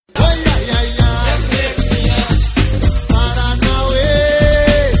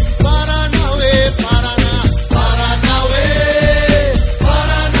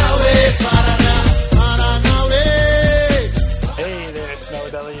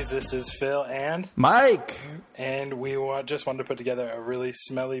Bellies. This is Phil and Mike. And we just wanted to put together a really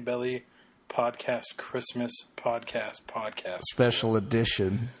smelly belly podcast, Christmas podcast. Special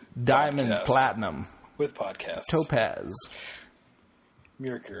edition. Diamond Podcast. Platinum. With podcasts. Topaz.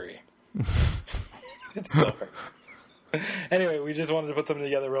 Mercury. It's so hard. Anyway, we just wanted to put something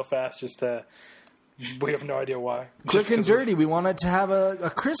together real fast we have no idea why. Quick and dirty. We wanted to have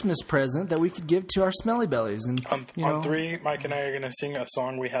a Christmas present that we could give to our smelly bellies. And on three, Mike and I are going to sing a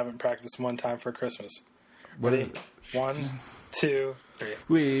song we haven't practiced one time for Christmas. Ready? 1, 2, 3.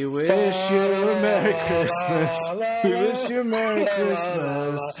 We wish you a Merry Christmas. We wish you a Merry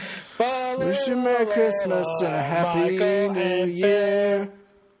Christmas. Wish you a Merry Christmas and a Happy New Year.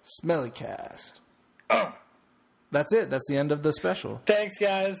 Smellycast. That's it. That's the end of the special. Thanks,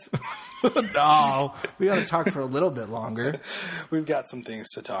 guys. No, we got to talk for a little bit longer. We've got some things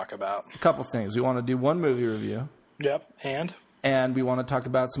to talk about. A couple things. We want to do one movie review. Yep, and we want to talk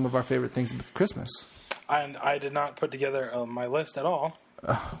about some of our favorite things about Christmas. And I did not put together my list at all.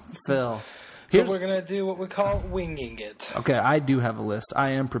 Phil. So we're going to do what we call winging it. Okay, I do have a list. I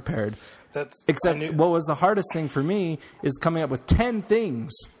am prepared. Except what was the hardest thing for me is coming up with 10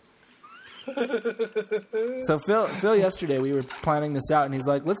 things. So Phil, yesterday we were planning this out, and he's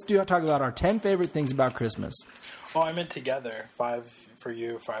like, "Let's talk about our 10 favorite things about Christmas." Oh, I meant together. 5 for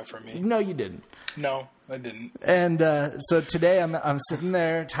you, 5 for me. No, you didn't. No, I didn't. And so today I'm sitting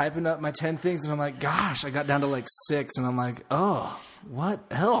there typing up my 10 things, and I'm like, "Gosh, I got down to like 6," and I'm like, "Oh, what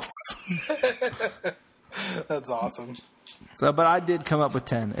else?" That's awesome. So, but I did come up with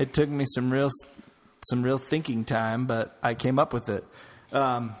 10. It took me some real thinking time, but I came up with it.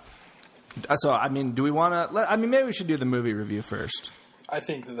 So, I mean, do we want to... maybe we should do the movie review first. I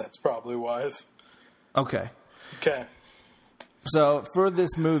think that's probably wise. Okay. Okay. So, for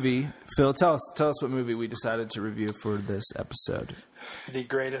this movie, Phil, tell us what movie we decided to review for this episode. The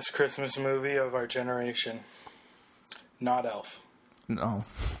greatest Christmas movie of our generation. Not Elf. No.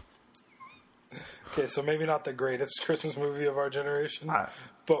 Okay, so maybe not the greatest Christmas movie of our generation,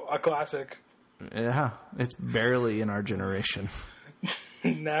 but a classic. Yeah, it's barely in our generation.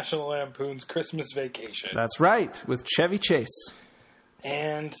 National Lampoon's Christmas Vacation. That's right, with Chevy Chase.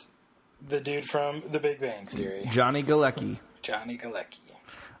 And the dude from The Big Bang Theory. Johnny Galecki.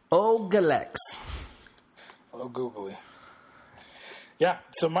 Oh, Galex. Oh, googly. Yeah,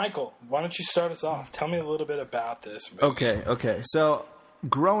 so Michael, why don't you start us off? Tell me a little bit about this movie. Okay. So,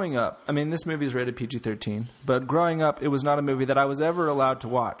 growing up, this movie is rated PG-13, but growing up, it was not a movie that I was ever allowed to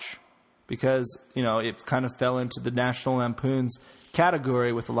watch because, it kind of fell into the National Lampoon's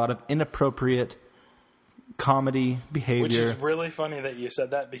category with a lot of inappropriate comedy behavior. Which is really funny that you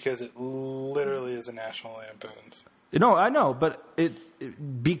said that because it literally is a National Lampoon's. No, I know, but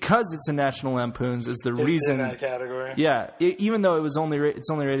because it's a National Lampoon's is the reason in that category. Yeah, even though it's only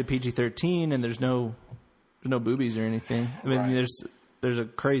rated PG-13 and there's no boobies or anything. Right. There's a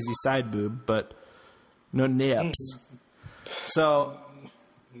crazy side boob, but no nips. So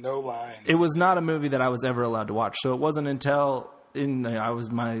no lines. It was not a movie that I was ever allowed to watch. So it wasn't until in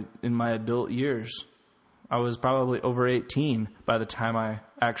my adult years, I was probably over 18 by the time I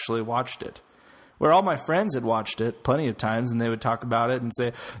actually watched it. Where all my friends had watched it plenty of times, and they would talk about it and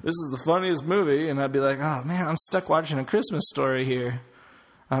say, "This is the funniest movie," and I'd be like, "Oh man, I'm stuck watching A Christmas Story here.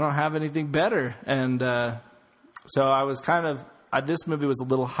 I don't have anything better." And so I was this movie was a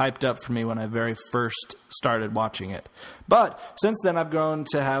little hyped up for me when I very first started watching it. But since then, I've grown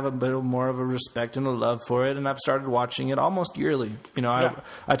to have a bit more of a respect and a love for it, and I've started watching it almost yearly.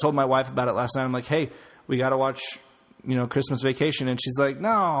 I told my wife about it last night. I'm like, "Hey, we got to watch, Christmas Vacation," and she's like,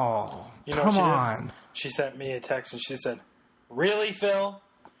 "No, come on." She sent me a text and she said, "Really, Phil?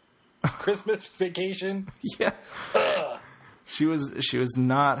 Christmas Vacation?" Yeah. Ugh. She was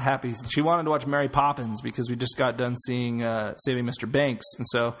not happy. She wanted to watch Mary Poppins because we just got done seeing Saving Mr. Banks, and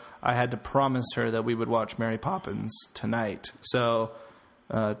so I had to promise her that we would watch Mary Poppins tonight. So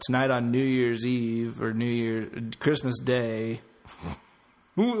tonight on New Year's Eve or Christmas Day,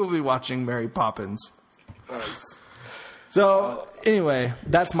 we will be watching Mary Poppins. Nice. So anyway,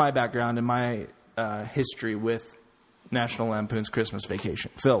 that's my background and my history with National Lampoon's Christmas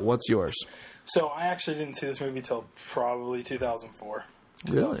Vacation. Phil, what's yours? So I actually didn't see this movie till probably 2004.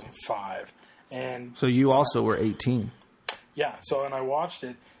 Really? 2005. And so you also were 18. Yeah. So when I watched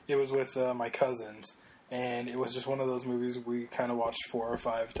it, it was with my cousins, and it was just one of those movies we kind of watched 4 or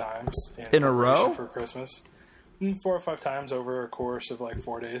 5 times in a row for Christmas. 4 or 5 times over a course of like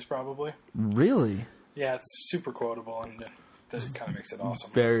 4 days, probably. Really? Yeah, it's super quotable, and that kind of makes it awesome.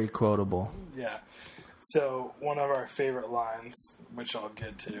 Very quotable. Yeah. So one of our favorite lines, which I'll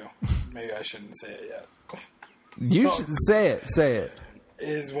get to, maybe I shouldn't say it yet. You should say it. Say it.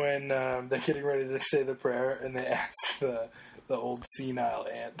 is when they're getting ready to say the prayer, and they ask the old senile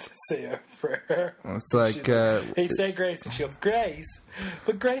aunt to say a prayer. It's like, hey, say grace. And she goes, Grace?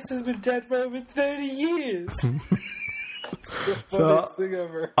 But Grace has been dead for over 30 years. That's the funniest thing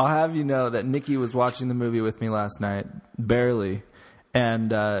ever. I'll have you know that Nikki was watching the movie with me last night, barely,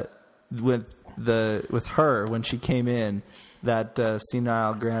 and with her when she came in, that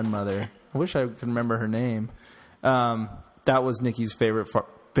senile grandmother. I wish I could remember her name. That was Nikki's favorite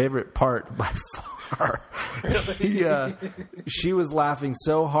part by far. Really? She was laughing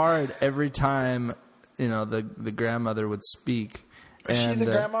so hard every time, the grandmother would speak. Is she the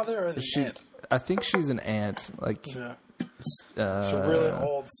grandmother or the aunt? I think she's an aunt. Like, yeah. She's a really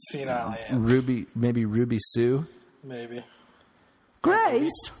old senile aunt. Maybe Ruby Sue. Maybe.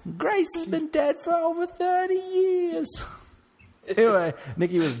 Grace has been dead for over 30 years. Anyway,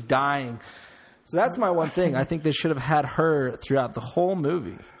 Nikki was dying. So that's my one thing. I think they should have had her throughout the whole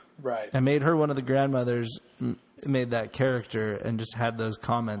movie. Right. And made her one of the grandmothers, made that character, and just had those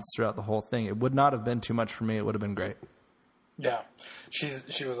comments throughout the whole thing. It would not have been too much for me. It would have been great. Yeah.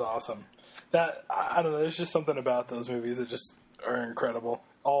 She was awesome. I don't know, there's just something about those movies that just are incredible.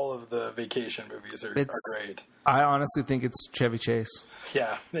 All of the vacation movies are great. I honestly think it's Chevy Chase.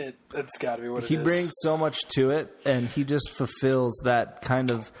 Yeah, it's got to be what it is. He brings so much to it, and he just fulfills that kind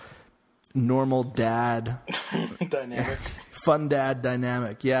of normal dad dynamic, fun dad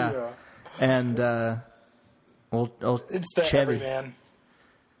dynamic. Yeah. And it's the Chevy everyman.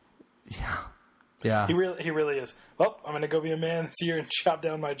 Yeah. He really is. Well, I'm going to go be a man this year and chop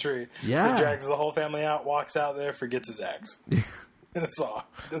down my tree. Yeah. So he drags the whole family out, walks out there, forgets his axe. And it's all.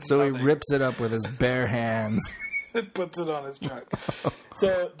 So he rips it up with his bare hands. Puts it on his truck.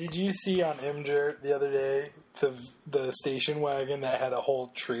 So, did you see on Imgur the other day the station wagon that had a whole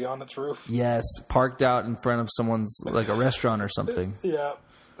tree on its roof? Yes, parked out in front of someone's, like a restaurant or something. Yeah.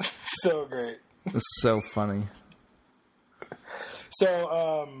 So great. It's so funny.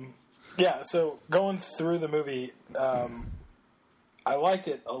 So, so going through the movie, I liked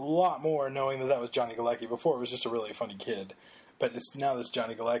it a lot more knowing that was Johnny Galecki. Before, it was just a really funny kid. But now this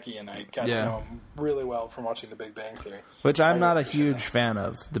Johnny Galecki, and I got to know him really well from watching The Big Bang Theory. Which I'm not a huge fan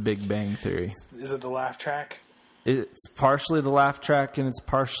of, The Big Bang Theory. Is it the laugh track? It's partially the laugh track, and it's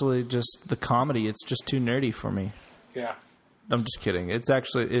partially just the comedy. It's just too nerdy for me. Yeah. I'm just kidding. It's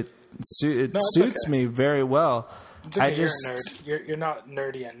actually, it suits me very well. It's okay, you're a nerd. You're not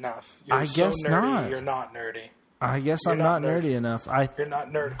nerdy enough. I guess so nerdy, not. You're not nerdy. I guess I'm not nerdy enough. You're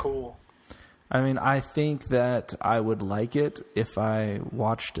not nerd cool. I mean, I think that I would like it if I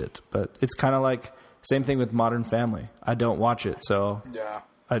watched it, but it's kind of like same thing with Modern Family. I don't watch it, so yeah.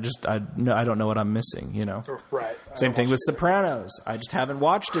 I don't know what I'm missing, Right. Same thing with Sopranos. I just haven't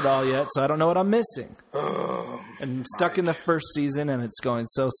watched it all yet, so I don't know what I'm missing. And I'm stuck in the first season, and it's going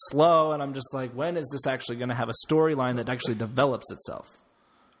so slow, and I'm just like, when is this actually going to have a storyline that actually develops itself?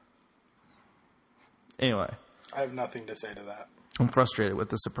 Anyway, I have nothing to say to that. I'm frustrated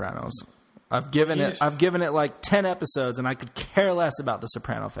with The Sopranos. I've given it like 10 episodes, and I could care less about the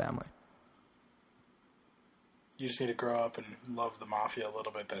Soprano family. You just need to grow up and love the mafia a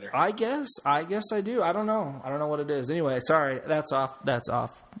little bit better. I guess I do. I don't know what it is. Anyway, sorry, that's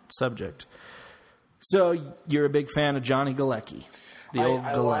off subject. So you're a big fan of Johnny Galecki, old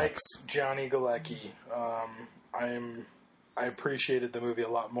Galecks. I like Johnny Galecki. I appreciated the movie a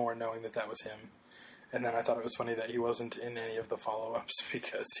lot more knowing that was him. And then I thought it was funny that he wasn't in any of the follow-ups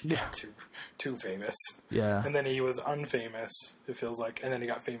because he got too famous. Yeah. And then he was unfamous, it feels like. And then he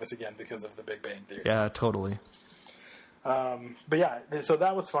got famous again because of The Big Bang Theory. Yeah, totally. But yeah, so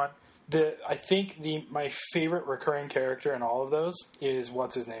that was fun. I think my favorite recurring character in all of those is,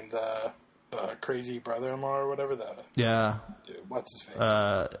 what's his name? The crazy brother-in-law or whatever. What's his face?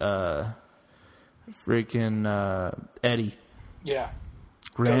 Freaking Eddie. Yeah.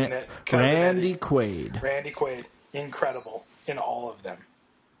 Randy Quaid. Randy Quaid. Incredible in all of them.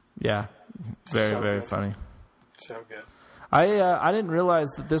 Yeah. Very funny. So good. I didn't realize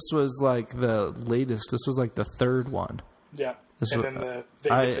that this was like the latest. This was like the third one. Yeah. Then the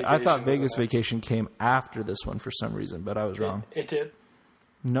Vegas Vacation. I thought Vegas Vacation came after this one for some reason, but I was wrong. It did.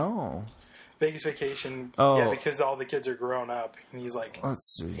 No. Vegas Vacation. Oh. Yeah, because all the kids are grown up, and he's like,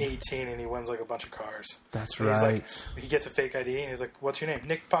 let's see, 18, and he wins like a bunch of cars. That's and right. He gets a fake ID, and he's like, "What's your name?"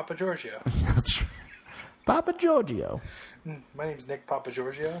 Nick Papa Giorgio. That's right. Papa Giorgio. My name's Nick Papa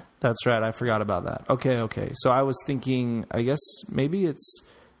Giorgio. That's right. I forgot about that. Okay. So I was thinking, I guess maybe it's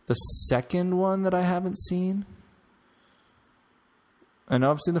the second one that I haven't seen. I know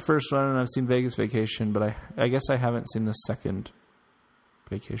I've seen the first one and I've seen Vegas Vacation, but I guess I haven't seen the second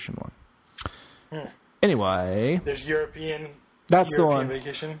Vacation one. Anyway. There's European That's the European one.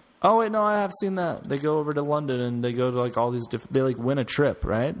 Vacation. Oh wait, no, I have seen that. They go over to London and they go to like all these different. They like win a trip,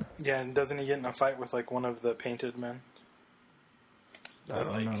 right? Yeah, and doesn't he get in a fight with like one of the painted men?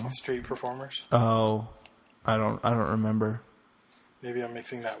 Street performers. Oh, I don't remember. Maybe I'm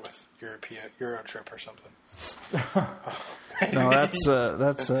mixing that with Euro Trip or something. No,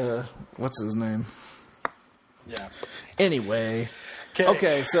 that's what's his name? Yeah. Anyway.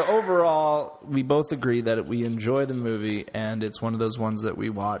 Okay, so overall, we both agree that we enjoy the movie, and it's one of those ones that we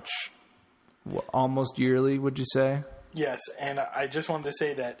watch almost yearly, would you say? Yes, and I just wanted to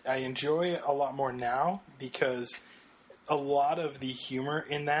say that I enjoy it a lot more now because a lot of the humor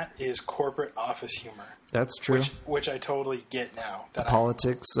in that is corporate office humor. That's true. Which I totally get now. The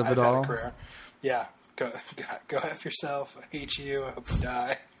politics of it all. Yeah, go F yourself. I hate you. I hope you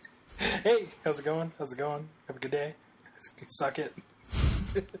die. Hey, how's it going? Have a good day. Suck it.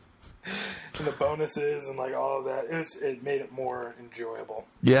 And the bonuses and like all of that, it made it more enjoyable.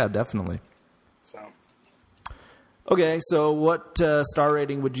 Yeah, definitely. So, okay, so what star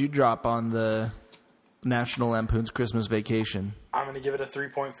rating would you drop on the National Lampoon's Christmas Vacation? I'm going to give it a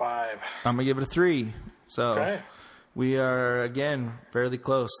 3.5. I'm going to give it a 3. So okay. We are again fairly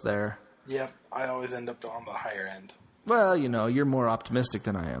close there. Yep, I always end up on the higher end. Well, you're more optimistic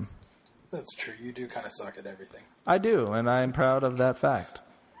than I am. That's true. You do kind of suck at everything. I do, and I am proud of that fact.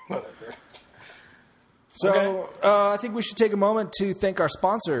 Whatever. So, okay. I think we should take a moment to thank our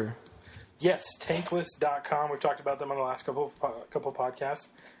sponsor. Yes, Tankless.com. We've talked about them on the last couple podcasts.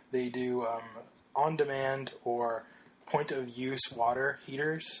 They do on-demand or point-of-use water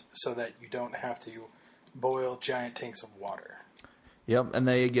heaters so that you don't have to boil giant tanks of water. Yep, and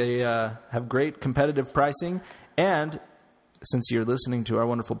they have great competitive pricing, and since you're listening to our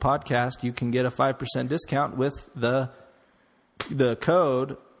wonderful podcast, you can get a 5% discount with the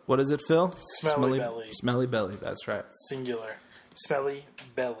code. What is it, Phil? Smelly Belly. Smelly Belly, that's right. Singular. Smelly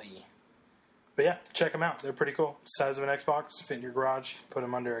Belly. But yeah, check them out. They're pretty cool. Size of an Xbox, fit in your garage, put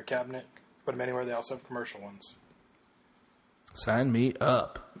them under a cabinet, put them anywhere. They also have commercial ones. Sign me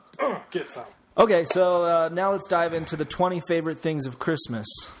up. Get some. Okay, so now let's dive into the 20 favorite things of Christmas.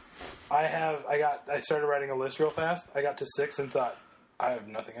 I started writing a list real fast. I got to 6 and thought, I have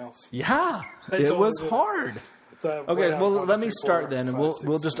nothing else. Yeah, it was hard. So okay, well, let me start then, and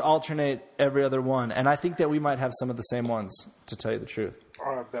we'll just alternate every other one. And I think that we might have some of the same ones, to tell you the truth.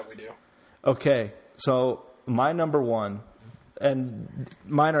 Oh, I bet we do. Okay, so my number one, and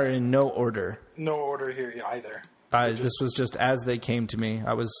mine are in no order. No order here either. This was just as they came to me.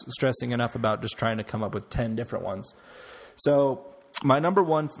 I was stressing enough about just trying to come up with 10 different ones. So my number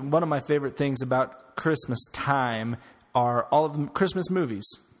one of my favorite things about Christmas time are all of the Christmas movies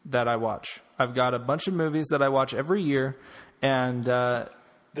that I watch. I've got a bunch of movies that I watch every year, and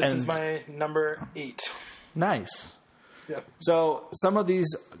this is my number 8. Nice. Yep. So some of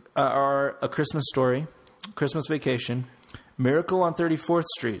these are A Christmas Story, Christmas Vacation, Miracle on 34th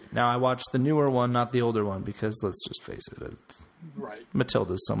Street. Now, I watched the newer one, not the older one, because let's just face it, right.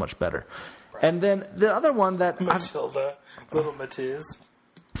 Matilda's so much better. Right. And then the other one that Matilda, little Matiz.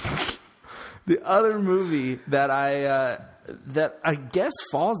 The other movie that I guess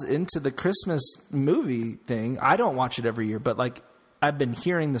falls into the Christmas movie thing. I don't watch it every year, but like I've been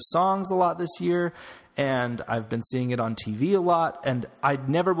hearing the songs a lot this year, and I've been seeing it on TV a lot, and I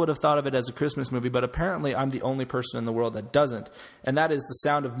never would have thought of it as a Christmas movie, but apparently I'm the only person in the world that doesn't, and that is The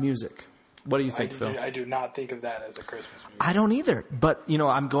Sound of Music. What do you think, Phil? I do not think of that as a Christmas movie. I don't either, but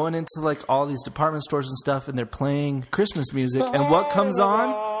I'm going into like all these department stores and stuff, and they're playing Christmas music, and what comes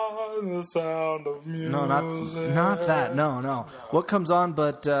on? The Sound of Music. No, not that. No. What comes on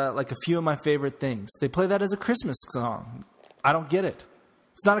but like a few of my favorite things. They play that as a Christmas song. I don't get it.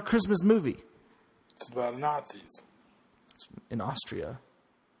 It's not a Christmas movie. It's about Nazis. In Austria.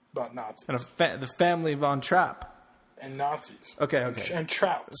 About Nazis. And the family Von Trapp. And Nazis. Okay. And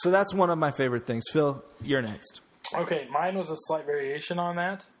Trout. So that's one of my favorite things. Phil, you're next. Okay, mine was a slight variation on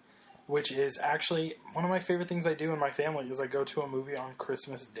that, which is actually one of my favorite things I do in my family is I go to a movie on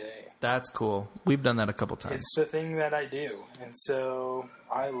Christmas Day. That's cool. We've done that a couple times. It's the thing that I do, and so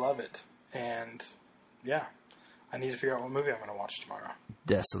I love it. And, yeah, I need to figure out what movie I'm going to watch tomorrow.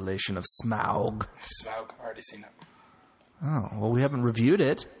 Desolation of Smaug. Smaug, already seen it. Oh, well, we haven't reviewed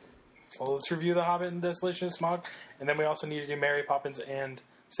it. Well, let's review The Hobbit and Desolation of Smaug, and then we also need to do Mary Poppins and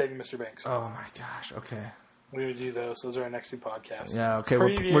Saving Mr. Banks. Oh, my gosh, okay. We're going to do those. Those are our next 2 podcasts. Yeah, okay.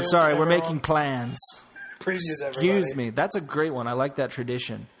 We're sorry. We're making plans. Previews, Excuse me. That's a great one. I like that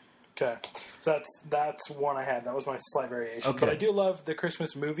tradition. Okay. So that's one I had. That was my slight variation. Okay. But I do love the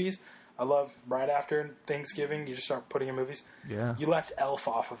Christmas movies. I love right after Thanksgiving, you just start putting in movies. Yeah. You left Elf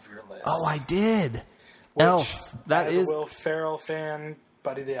off of your list. Oh, I did. Elf. That as is. a Will Ferrell fan,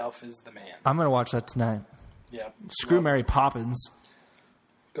 Buddy the Elf is the man. I'm going to watch that tonight. Yeah. Screw Mary Poppins.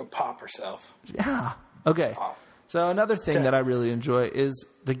 Go pop herself. Yeah. Okay. Pop. So another thing that I really enjoy is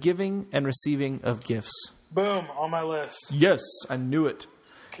the giving and receiving of gifts. Boom, on my list. Yes, I knew it.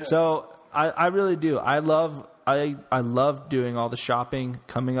 Okay. So I really do. I love doing all the shopping,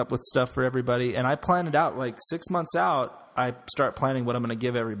 coming up with stuff for everybody, and I plan it out like 6 months out. I start planning what I'm going to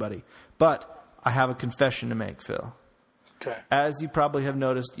give everybody. But I have a confession to make, Phil. Okay. As you probably have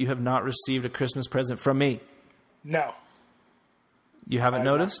noticed, you have not received a Christmas present from me. No. You haven't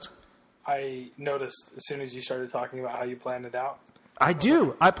noticed? I noticed as soon as you started talking about how you planned it out. I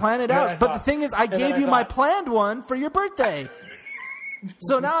do. I plan it out. But the thing is, I gave you my planned one for your birthday.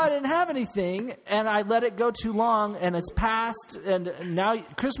 So now I didn't have anything, and I let it go too long, and it's passed, and now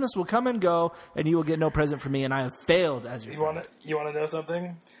Christmas will come and go, and you will get no present from me, and I have failed as your friend. You want to know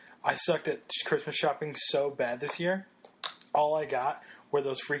something? I sucked at Christmas shopping so bad this year. All I got were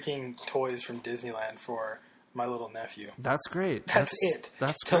those freaking toys from Disneyland for my little nephew. That's great. That's it.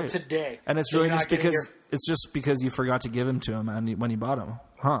 That's till great. Today. And it's really just because you forgot to give him to him when you bought him,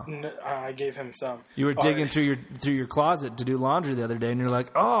 huh? I gave him some. You were digging through your closet to do laundry the other day, and you're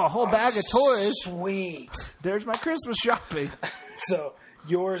like, "Oh, a whole bag of toys! Sweet. There's my Christmas shopping." So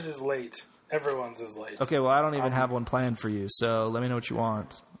yours is late. Everyone's is late. Okay, well, I don't even have one planned for you, so let me know what you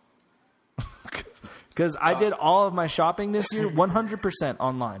want. Because I did all of my shopping this year 100%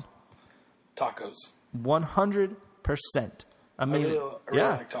 online. Tacos. 100%. I mean, I really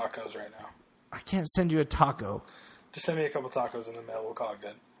like tacos right now. I can't send you a taco. Just send me a couple tacos in the mail. We'll call it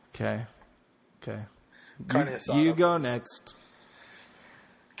good. Okay. You go next.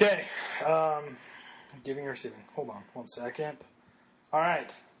 Okay. Giving and receiving. Hold on 1 second. All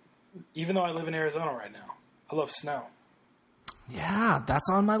right. Even though I live in Arizona right now, I love snow. Yeah, that's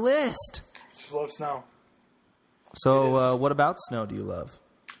on my list. Just love snow. So what about snow do you love?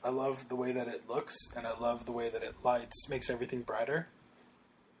 I love the way that it looks, and I love the way that it lights, makes everything brighter.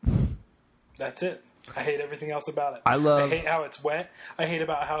 That's it. I hate everything else about it. I hate how it's wet. I hate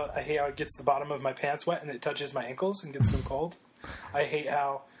how it gets the bottom of my pants wet and it touches my ankles and gets them cold. I hate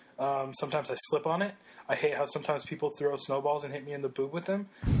how sometimes I slip on it. I hate how sometimes people throw snowballs and hit me in the boob with them.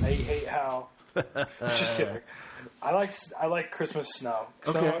 I hate how. Just kidding. I like Christmas snow.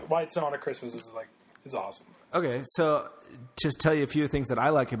 White snow on a Christmas is awesome. Okay, so just tell you a few things that I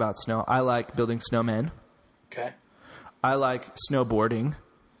like about snow. I like building snowmen. Okay. I like snowboarding.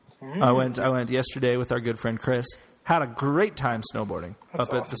 I went yesterday with our good friend Chris. Had a great time snowboarding at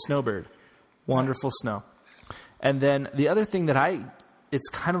the Snowbird. Wonderful snow. And then the other thing it's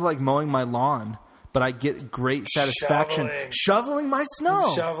kind of like mowing my lawn, but I get great satisfaction shoveling my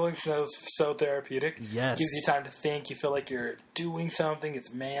snow. Shoveling snow is so therapeutic. Yes. Gives you time to think. You feel like you're doing something.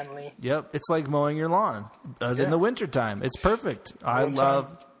 It's manly. Yep. It's like mowing your lawn in the wintertime. It's perfect. I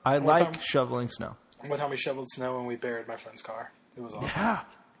like shoveling snow. One time we shoveled snow and we buried my friend's car. It was awesome. Yeah.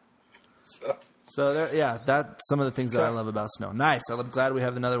 So that's some of the things that I love about snow. Nice. I'm glad we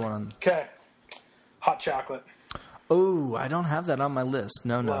have another one on. Okay. Hot chocolate. Oh, I don't have that on my list.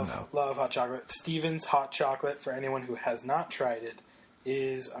 No. Love hot chocolate. Stevens hot chocolate, for anyone who has not tried it,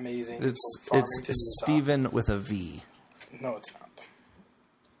 is amazing. It's Steven with a V. No, it's not.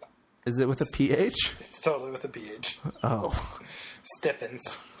 Is it with a PH? It's totally with a PH. Oh.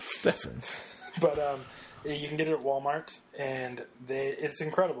 Steffens. But you can get it at Walmart, and it's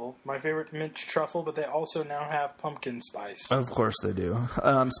incredible. My favorite, mint truffle, but they also now have pumpkin spice. Of course they do.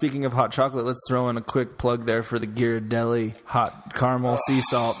 Speaking of hot chocolate, let's throw in a quick plug there for the Ghirardelli hot caramel sea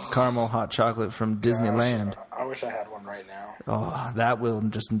salt caramel hot chocolate from Disneyland. I wish I had one right now. Oh, that will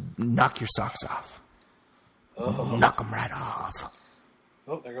just knock your socks off. Knock them right off.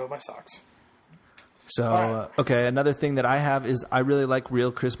 Oh, there go my socks. So, okay, another thing that I have is I really like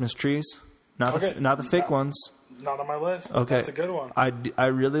real Christmas trees. Not the fake ones. Not on my list. Okay, that's a good one. I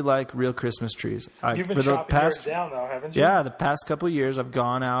really like real Christmas trees. You've been chopping yours down, though, haven't you? Yeah, the past couple of years, I've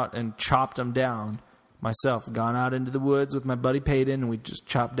gone out and chopped them down myself. Gone out into the woods with my buddy Peyton, and we just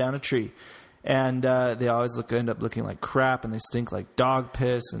chopped down a tree. And they always end up looking like crap, and they stink like dog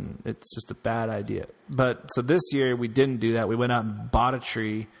piss, and it's just a bad idea. But so this year we didn't do that. We went out and bought a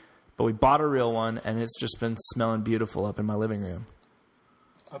tree, but we bought a real one, and it's just been smelling beautiful up in my living room.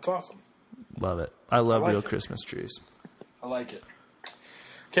 That's awesome. Love it. I love real Christmas trees. I like it.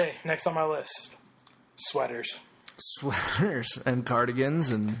 Okay, next on my list, sweaters. Sweaters and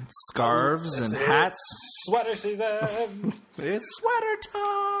cardigans and scarves and hats. Sweater season. It's sweater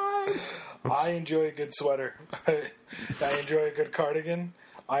time. I enjoy a good sweater. I enjoy a good cardigan.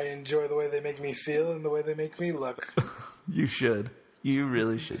 I enjoy the way they make me feel and the way they make me look. You should. You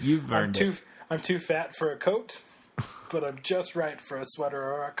really should. You've earned it. I'm too fat for a coat, but I'm just right for a sweater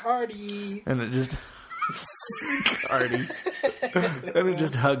or a cardi. And it just... Cardi. And it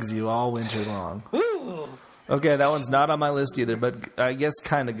just hugs you all winter long. Ooh. Okay, that one's not on my list either, but I guess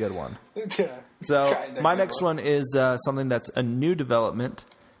kind of good one. Okay. So Kinda my good next one. one is something that's a new development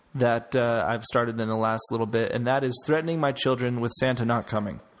that I've started in the last little bit, and that is threatening my children with Santa not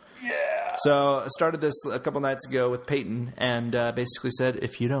coming. Yeah. So I started this a couple nights ago with Peyton, and basically said,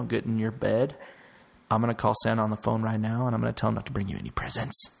 if you don't get in your bed, I'm going to call Santa on the phone right now, and I'm going to tell him not to bring you any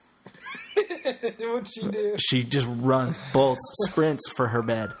presents. What'd she do? She just runs, bolts, sprints for her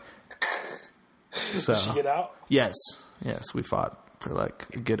bed. So, Did she get out? Yes, we fought for like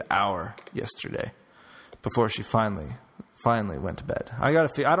a good hour yesterday before she finally went to bed. I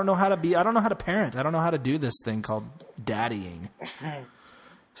don't know how to parent. I don't know how to do this thing called daddying.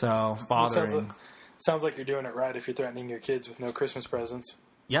 So fathering. Sounds like you're doing it right if you're threatening your kids with no Christmas presents.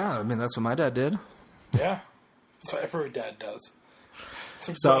 Yeah, I mean that's what my dad did. Yeah, that's what every dad does.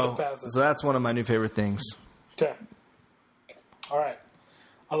 So that's one of my new favorite things. Okay. All right.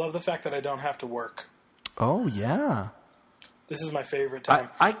 I love the fact that I don't have to work. Oh yeah. This is my favorite time.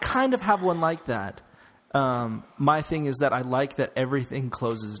 I kind of have one like that. My thing is that I like that everything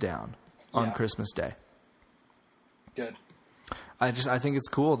closes down on Christmas Day. Good. I think it's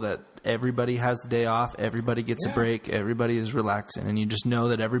cool that everybody has the day off, everybody gets a break, everybody is relaxing, and you just know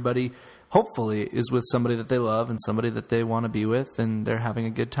that everybody, hopefully, is with somebody that they love and somebody that they want to be with, and they're having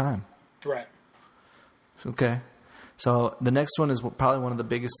a good time. Right. Okay. So the next one is probably one of the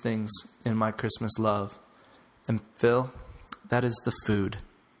biggest things in my Christmas love. And Phil, that is the food.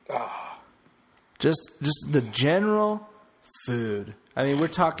 Just the general food. I mean, we're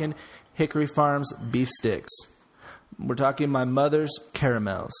talking Hickory Farms beef sticks. We're talking my mother's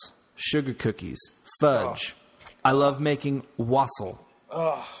caramels, sugar cookies, fudge. I love making wassail.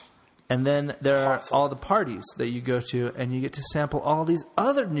 And then there are all the parties that you go to, and you get to sample all these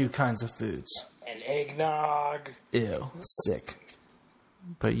other new kinds of foods. And eggnog. Ew, sick.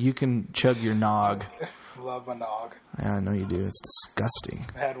 But you can chug your nog. Love my nog. Yeah, I know you do. It's disgusting.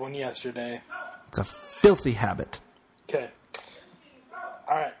 I had one yesterday. It's a filthy habit. Okay.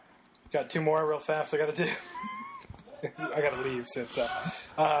 All right. Got two more real fast I got to do. I got to leave since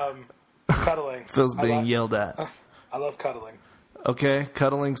cuddling. Phil's being yelled at. I love cuddling. Okay,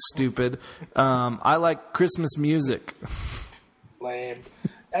 cuddling's stupid. I like Christmas music. Lame.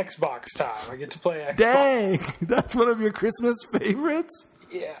 Xbox time. I get to play Xbox. Dang! That's one of your Christmas favorites?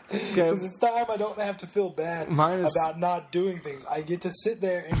 Yeah. Because it's time I don't have to feel bad about not doing things. I get to sit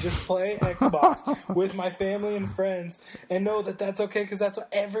there and just play Xbox with my family and friends and know that that's okay because that's what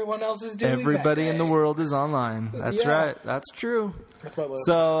everyone else is doing. Everybody in the world is online. That's right. That's true. That's my list.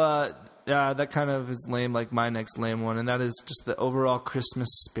 So, that kind of is lame, like my next lame one, and that is just the overall Christmas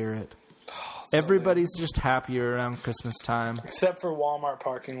spirit. Everybody's just happier around Christmas time. Except for Walmart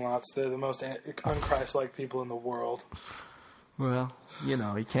parking lots. They're the most un-Christ-like people in the world. Well, you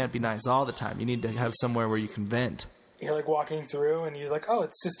can't be nice all the time. You need to have somewhere where you can vent. You're like walking through and you're like, oh,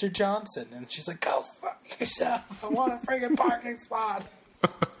 it's Sister Johnson. And she's like, go fuck yourself. I want a friggin' parking spot.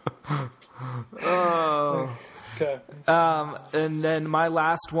 Oh. Okay. And then my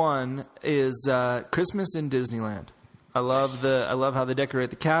last one is Christmas in Disneyland. I love how they decorate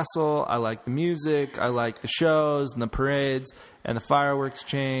the castle. I like the music. I like the shows and the parades and the fireworks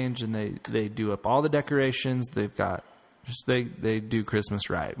change, and they do up all the decorations. They've got they do Christmas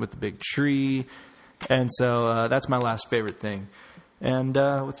right with the big tree, and so that's my last favorite thing. And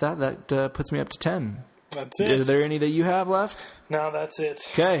with that puts me up to 10. That's it. Are there any that you have left? No, that's it.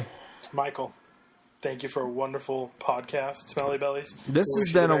 Okay, Michael. Thank you for a wonderful podcast, Smelly Bellies. This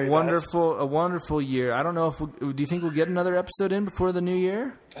has been a wonderful year. I don't know do you think we'll get another episode in before the new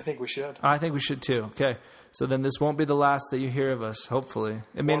year? I think we should. I think we should too. Okay. So then this won't be the last that you hear of us, hopefully.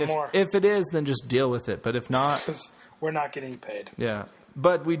 I mean, more. if it is, then just deal with it. But if not... Because we're not getting paid. Yeah.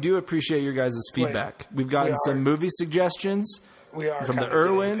 But we do appreciate your guys' feedback. We've gotten some movie suggestions from the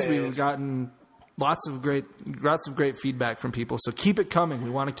Irwins. We've gotten... Lots of great feedback from people. So keep it coming. We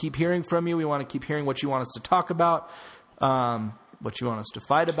want to keep hearing from you. We want to keep hearing what you want us to talk about, what you want us to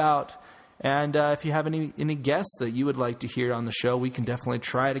fight about. And if you have any guests that you would like to hear on the show, we can definitely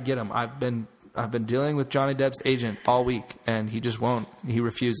try to get them. I've been dealing with Johnny Depp's agent all week, and he just won't. He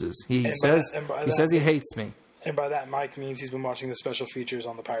refuses. He says he hates me. And by that, Mike means he's been watching the special features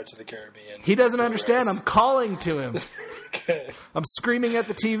on the Pirates of the Caribbean. He doesn't understand. I'm calling to him. Okay. I'm screaming at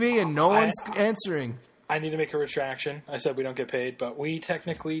the TV, and no one's answering. I need to make a retraction. I said we don't get paid, but we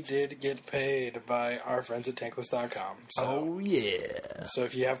technically did get paid by our friends at Tankless.com. So, oh, yeah. So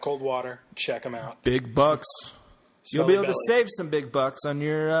if you have cold water, check them out. Big bucks. You'll be able belly. to save some big bucks on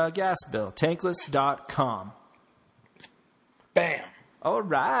your gas bill. Tankless.com. Bam. All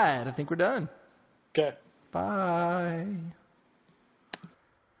right. I think we're done. Okay. Bye.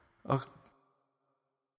 Oh.